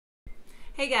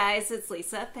Hey guys, it's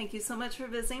Lisa. Thank you so much for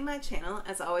visiting my channel.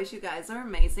 As always, you guys are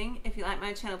amazing. If you like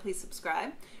my channel, please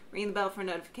subscribe. Ring the bell for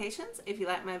notifications. If you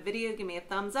like my video, give me a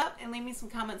thumbs up and leave me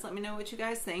some comments. Let me know what you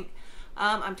guys think.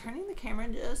 I'm turning the camera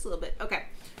just a little bit. Okay.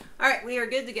 All right, we are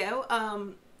good to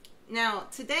go. Now,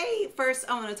 today, first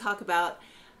I want to talk about,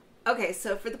 okay,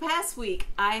 so for the past week,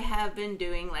 I have been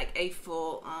doing like a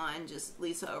full-on just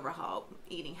Lisa overhaul.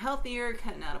 Eating healthier,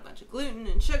 cutting out a bunch of gluten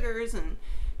and sugars, and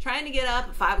trying to get up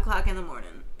at 5 o'clock in the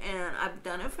morning. And I've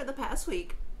done it for the past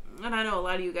week. And I know a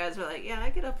lot of you guys are like, yeah, I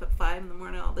get up at 5 in the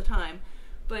morning all the time.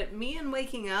 But me and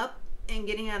waking up and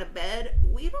getting out of bed,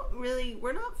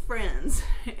 we're not friends.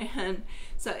 And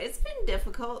so it's been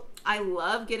difficult. I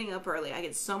love getting up early. I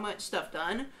get so much stuff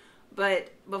done.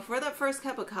 But before that first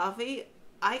cup of coffee,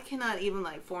 I cannot even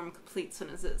like form complete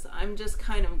sentences. I'm just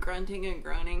kind of grunting and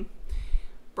groaning.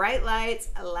 Bright lights,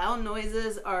 loud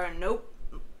noises are nope.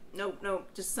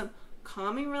 Just some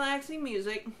calming, relaxing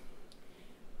music.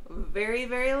 Very,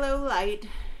 very low light.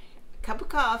 A cup of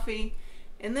coffee.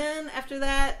 And then after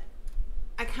that,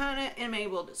 I kind of am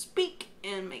able to speak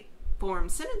and form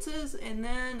sentences. And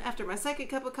then after my second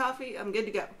cup of coffee, I'm good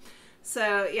to go.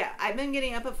 So yeah, I've been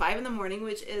getting up at 5 in the morning,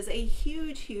 which is a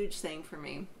huge, huge thing for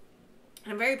me.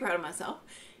 I'm very proud of myself.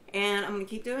 And I'm going to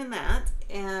keep doing that.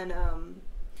 And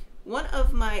one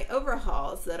of my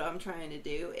overhauls that I'm trying to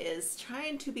do is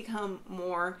trying to become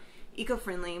more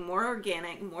eco-friendly, more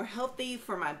organic, more healthy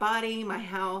for my body, my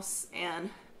house,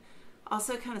 and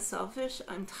also kind of selfish.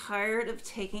 I'm tired of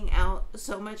taking out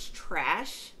so much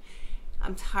trash.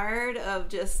 I'm tired of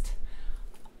just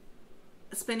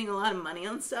spending a lot of money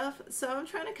on stuff, so I'm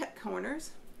trying to cut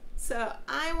corners. So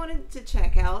I wanted to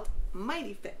check out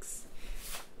Mighty Fix.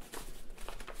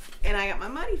 And I got my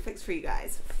Mighty Fix for you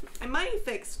guys. And Mighty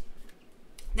Fix,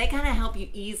 they kind of help you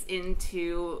ease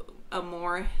into a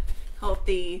more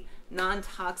healthy,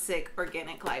 non-toxic,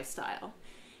 organic lifestyle.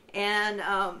 And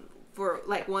for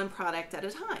like one product at a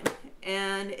time.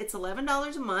 And it's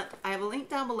 $11 a month. I have a link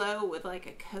down below with like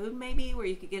a code maybe where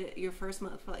you could get it your first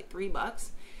month for like $3.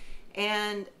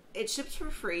 And it ships for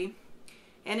free.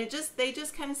 And they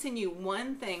just kind of send you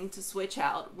one thing to switch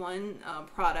out, one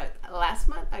product. Last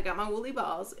month I got my woolly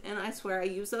balls, and I swear I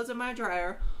use those in my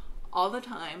dryer all the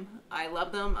time. I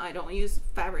love them. I don't use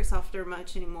fabric softener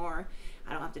much anymore.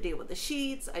 I don't have to deal with the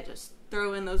sheets. I just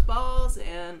throw in those balls,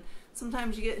 and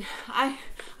sometimes you get, I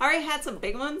already had some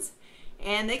big ones,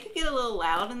 and they could get a little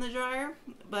loud in the dryer,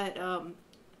 but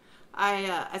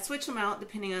I switch them out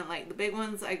depending on, like, the big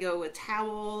ones I go with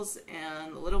towels,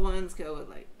 and the little ones go with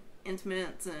like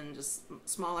intimates and just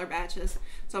smaller batches.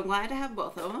 So I'm glad to have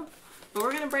both of them. But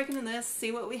we're going to break into this,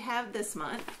 see what we have this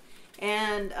month.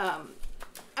 And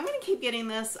I'm going to keep getting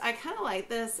this. I kind of like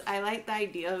this. I like the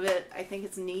idea of it. I think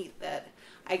it's neat that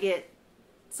I get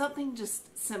something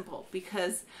just simple,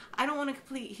 because I don't want a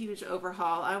complete huge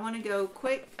overhaul. I want to go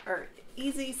quick or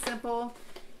easy, simple,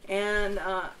 and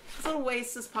as little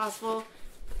waste as possible.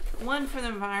 One, for the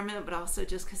environment, but also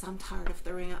just because I'm tired of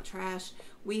throwing out trash.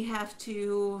 We have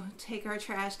to take our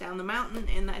trash down the mountain,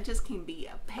 and that just can be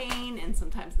a pain, and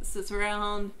sometimes it sits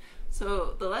around.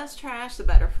 So the less trash, the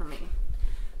better for me.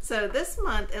 So this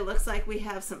month, it looks like we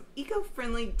have some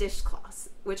eco-friendly dishcloths,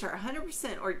 which are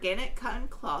 100% organic cotton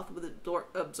cloth with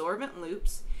absorbent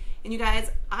loops. And you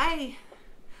guys, oddly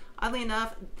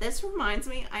enough, this reminds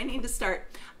me, I need to start.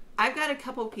 I've got a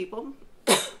couple people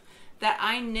that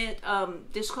I knit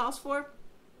dishcloths for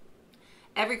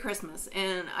every Christmas,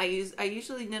 and I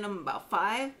usually knit them about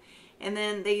 5, and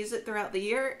then they use it throughout the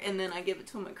year, and then I give it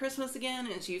to them at Christmas again,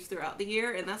 and it's used throughout the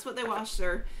year, and that's what they wash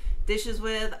their dishes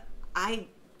with. I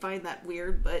find that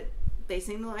weird, but they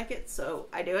seem to like it, so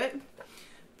I do it.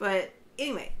 But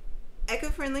anyway,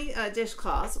 eco-friendly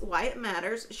dishcloths, why it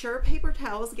matters. Sure, paper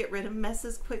towels get rid of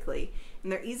messes quickly,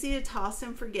 and they're easy to toss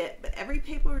and forget, but every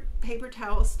paper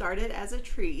towel started as a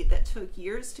tree that took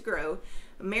years to grow.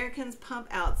 Americans pump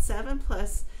out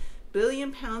 7+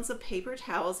 billion pounds of paper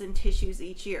towels and tissues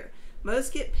each year.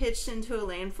 Most get pitched into a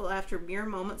landfill after mere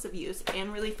moments of use,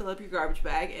 and really fill up your garbage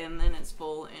bag, and then it's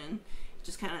full, and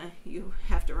just kind of, you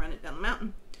have to run it down the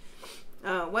mountain.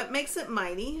 What makes it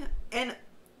mighty? And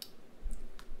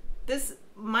this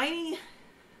Mighty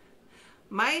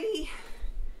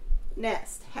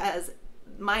Nest has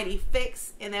Mighty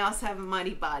Fix, and they also have a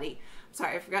Mighty Body.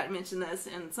 Sorry, I forgot to mention this,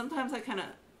 and sometimes I kind of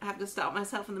have to stop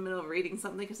myself in the middle of reading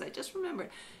something because I just remembered.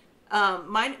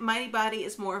 Mighty Body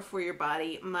is more for your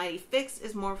body. Mighty Fix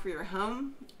is more for your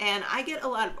home. And I get a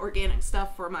lot of organic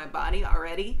stuff for my body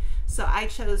already, so I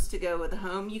chose to go with the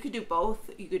home. You could do both.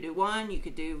 You could do one. You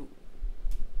could do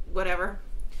whatever.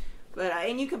 But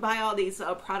and you can buy all these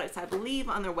products, I believe,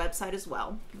 on their website as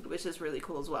well, which is really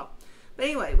cool as well. But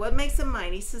anyway, what makes them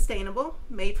mighty? Sustainable,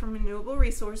 made from renewable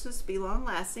resources to be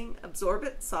long-lasting,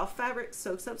 absorbent, soft fabric,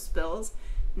 soaks up spills,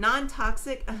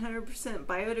 non-toxic, 100%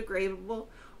 biodegradable,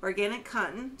 organic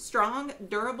cotton, strong,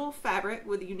 durable fabric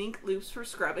with unique loops for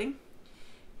scrubbing,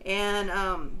 and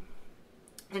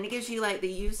it gives you like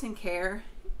the use and care.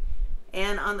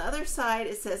 And on the other side,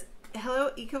 it says,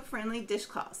 hello, eco-friendly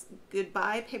dishcloths.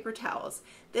 Goodbye, paper towels.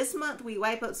 This month, we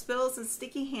wipe up spills and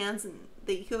sticky hands in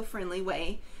the eco-friendly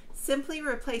way. Simply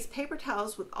replace paper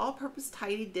towels with all-purpose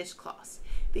tidy dishcloths.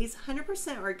 These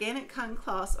 100% organic cotton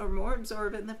cloths are more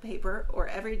absorbent than paper or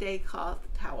everyday cloth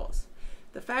towels.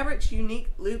 The fabric's unique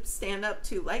loops stand up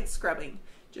to light scrubbing.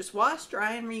 Just wash,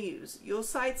 dry, and reuse. You'll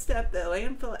sidestep the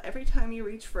landfill every time you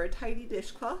reach for a tidy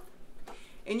dishcloth.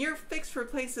 And your fix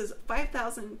replaces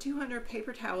 5,200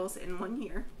 paper towels in 1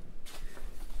 year.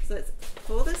 So let's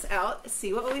pull this out,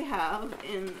 see what we have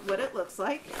and what it looks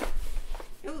like.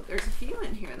 Oh, there's a few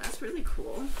in here, and that's really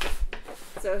cool.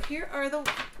 So here are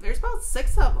there's about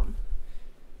 6 of them.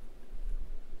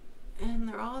 And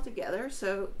they're all together.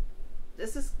 So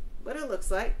this is what it looks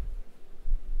like.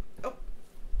 Oh,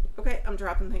 okay, I'm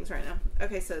dropping things right now.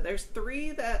 Okay, so there's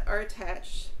 3 that are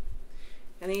attached.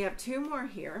 And then you have 2 more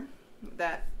here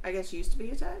that I guess used to be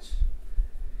attached.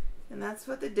 And that's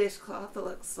what the dishcloth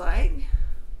looks like.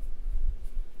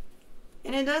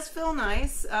 And it does feel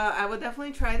nice. I would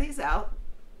definitely try these out.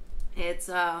 It's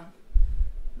the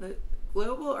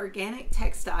Global Organic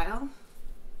Textile.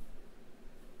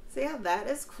 So yeah, that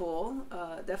is cool.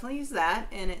 Definitely use that,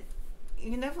 and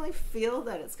you can definitely feel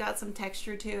that it's got some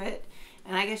texture to it.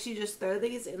 And I guess you just throw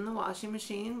these in the washing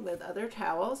machine with other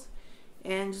towels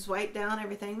and just wipe down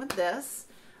everything with this.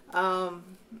 So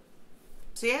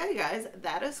yeah, you guys,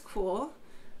 that is cool.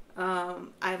 I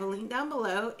have a link down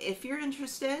below if you're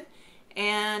interested.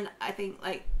 And I think,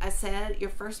 like I said, your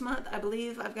first month, I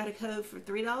believe I've got a code for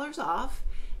 $3 off.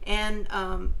 And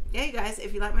yeah, you guys,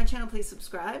 if you like my channel, please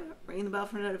subscribe, ring the bell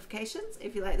for notifications.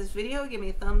 If you like this video, give me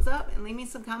a thumbs up and leave me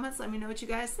some comments. Let me know what you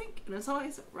guys think. And as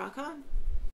always, rock on.